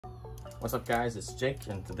What's up guys, it's Jake,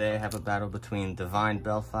 and today I have a battle between Divine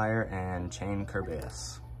Belfyre and Chain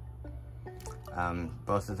Kerbeus.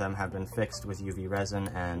 Both of them have been fixed with UV resin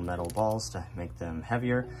and metal balls to make them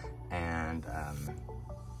heavier, and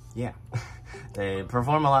yeah, they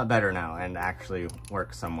perform a lot better now and actually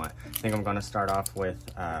work somewhat. I think I'm going to start off with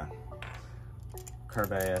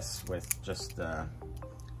Kerbeus with just the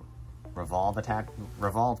revolve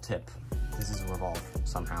tip. This is revolve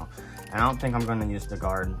somehow. And I don't think I'm going to use the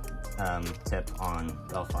guard tip on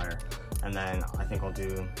Belfyre. And then I think I'll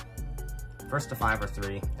do first to 5 or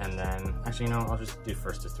 3, and then, actually, you know, I'll just do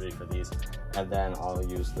first to 3 for these, and then I'll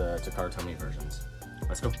use the Tetra versions.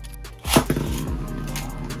 Let's go.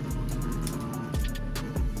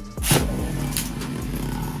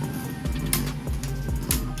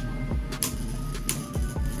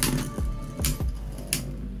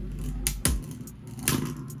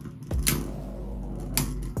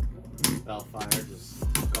 Belfyre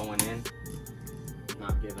just going in,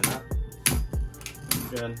 not giving up.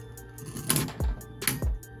 Good.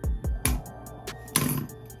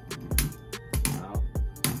 Well,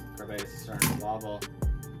 Kerbeus is starting to wobble.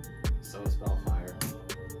 So is Belfyre.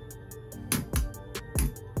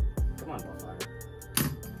 Come on, Belfyre.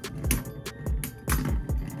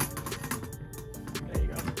 There you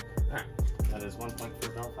go. Alright, that is 1 point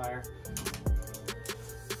for Belfyre.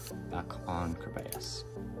 Back on Kerbeus.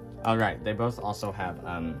 Alright, they both also have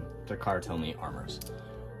Tetra armors,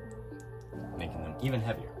 making them even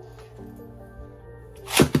heavier.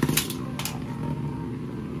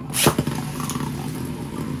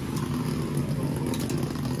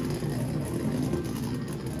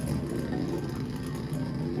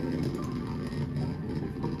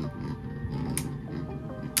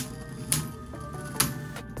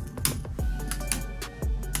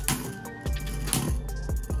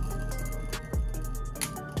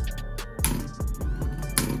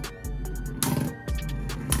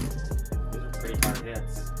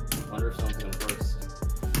 Hits. Wonder if someone's gonna burst.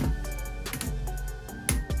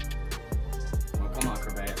 Oh, come on,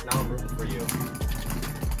 Kerbeus. Now I'm rooting for you.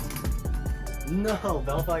 No,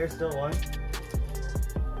 Belfyre still won.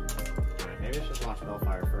 Alright, maybe I should launch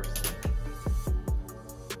Belfyre first.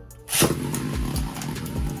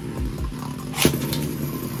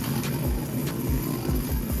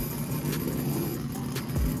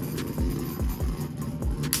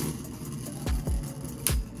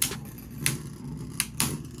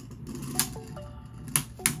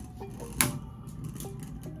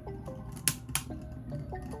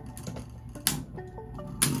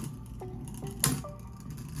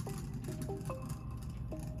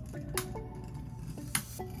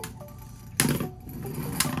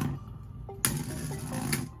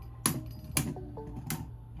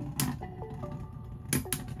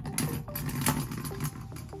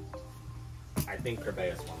 I think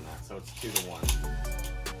Kerbeus won that, so it's 2-1.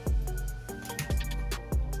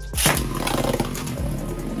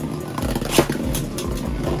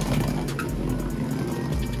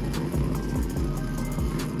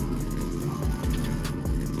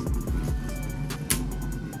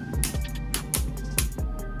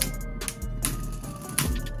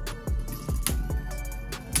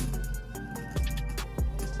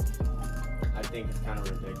 I think it's kind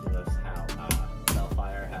of ridiculous how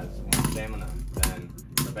Belfyre has more stamina than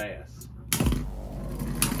Kerbeus.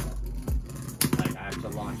 Like, I have to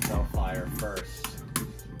launch Belfyre first.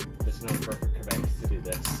 There's no perfect Kerbeus to do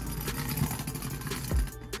this.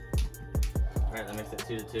 Alright, that makes it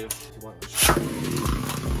 2-2. 2-1.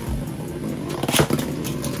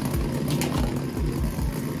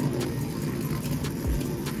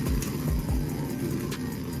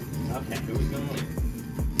 Okay, who's gonna win?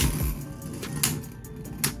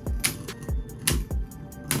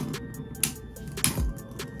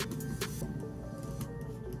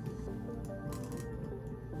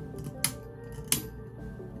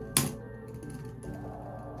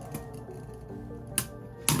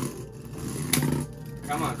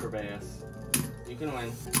 Come on, Kerbeus. You can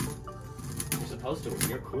win. You're supposed to win.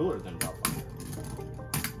 You're cooler than Belfyre.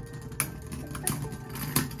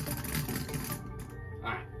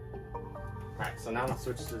 Alright. Alright, so now let's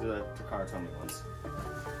switch to the Tetra ones.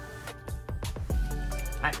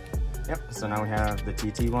 Alright. Yep, so now we have the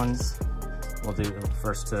TT ones. We'll do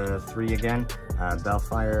first to 3 again.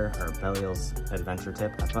 Belfyre, or Belial's adventure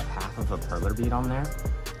tip. I put half of a perler bead on there.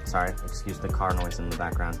 Sorry, excuse the car noise in the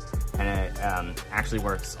background. And it actually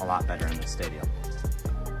works a lot better in the stadium.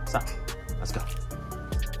 So, let's go.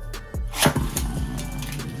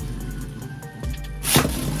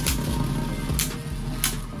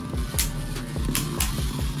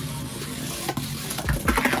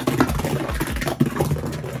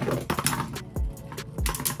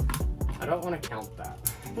 I don't want to count that.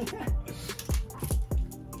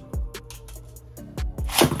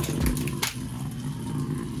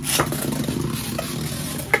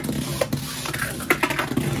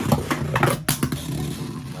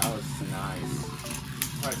 That was nice.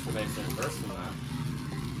 Alright, so they said first in that.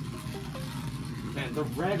 Man, the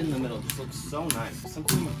red in the middle just looks so nice.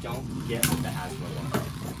 Something you don't get with the Hasbro one.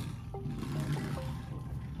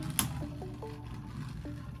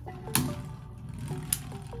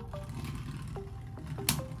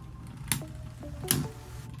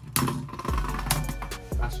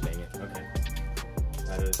 Gosh dang it. Okay.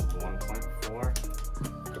 That is 1.4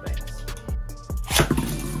 Kerbeus.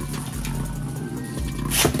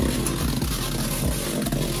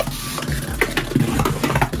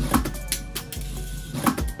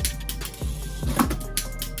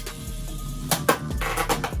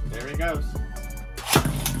 There he goes.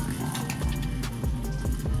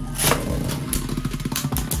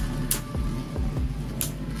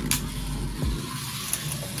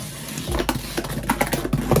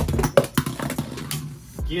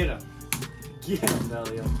 Get him. Get him,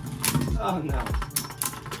 Belial. Oh no.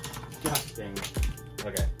 Gosh dang it.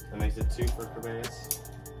 Okay, that makes it 2 for Kerbeus.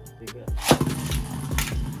 Be good.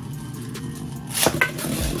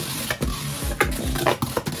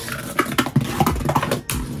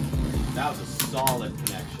 That was a solid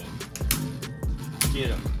connection.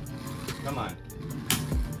 Get him. Come on.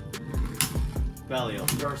 Belial,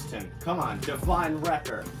 burst him. Come on, Divine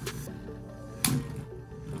Wrecker.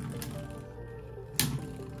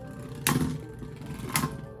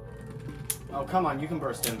 Oh, come on, you can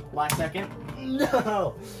burst him. Last second.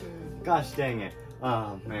 No! Gosh dang it.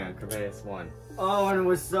 Oh, man, Kerbeus won. Oh, and it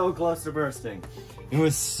was so close to bursting. It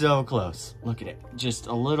was so close. Look at it. Just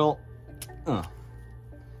a little...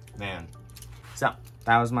 Man. So,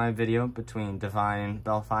 that was my video between Divine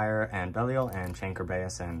Belfyre and Belial and Chain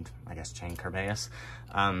Kerbeus and, I guess, Chain Kerbeus.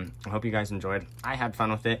 I hope you guys enjoyed. I had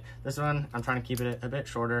fun with it. This one, I'm trying to keep it a bit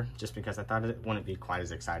shorter just because I thought it wouldn't be quite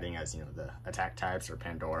as exciting as, you know, the attack types or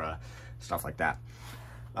Pandora, stuff like that.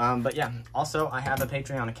 But yeah, also I have a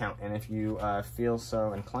Patreon account, and if you feel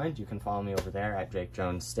so inclined, you can follow me over there at Jake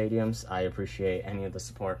Jones Stadiums. I appreciate any of the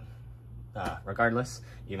support. Regardless,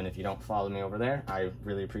 even if you don't follow me over there, I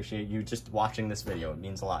really appreciate you just watching this video. It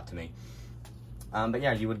means a lot to me. But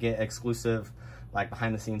yeah, you would get exclusive, like,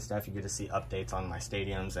 behind the scenes stuff. You get to see updates on my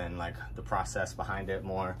stadiums and like the process behind it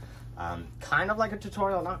more. Kind of like a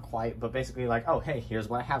tutorial, not quite, but basically like, oh hey, here's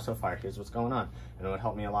what I have so far, here's what's going on. And it would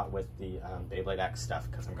help me a lot with the Beyblade X stuff,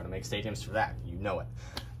 because I'm going to make stadiums for that, you know it.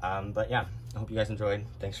 But yeah, I hope you guys enjoyed.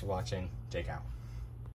 Thanks for watching. Jake out.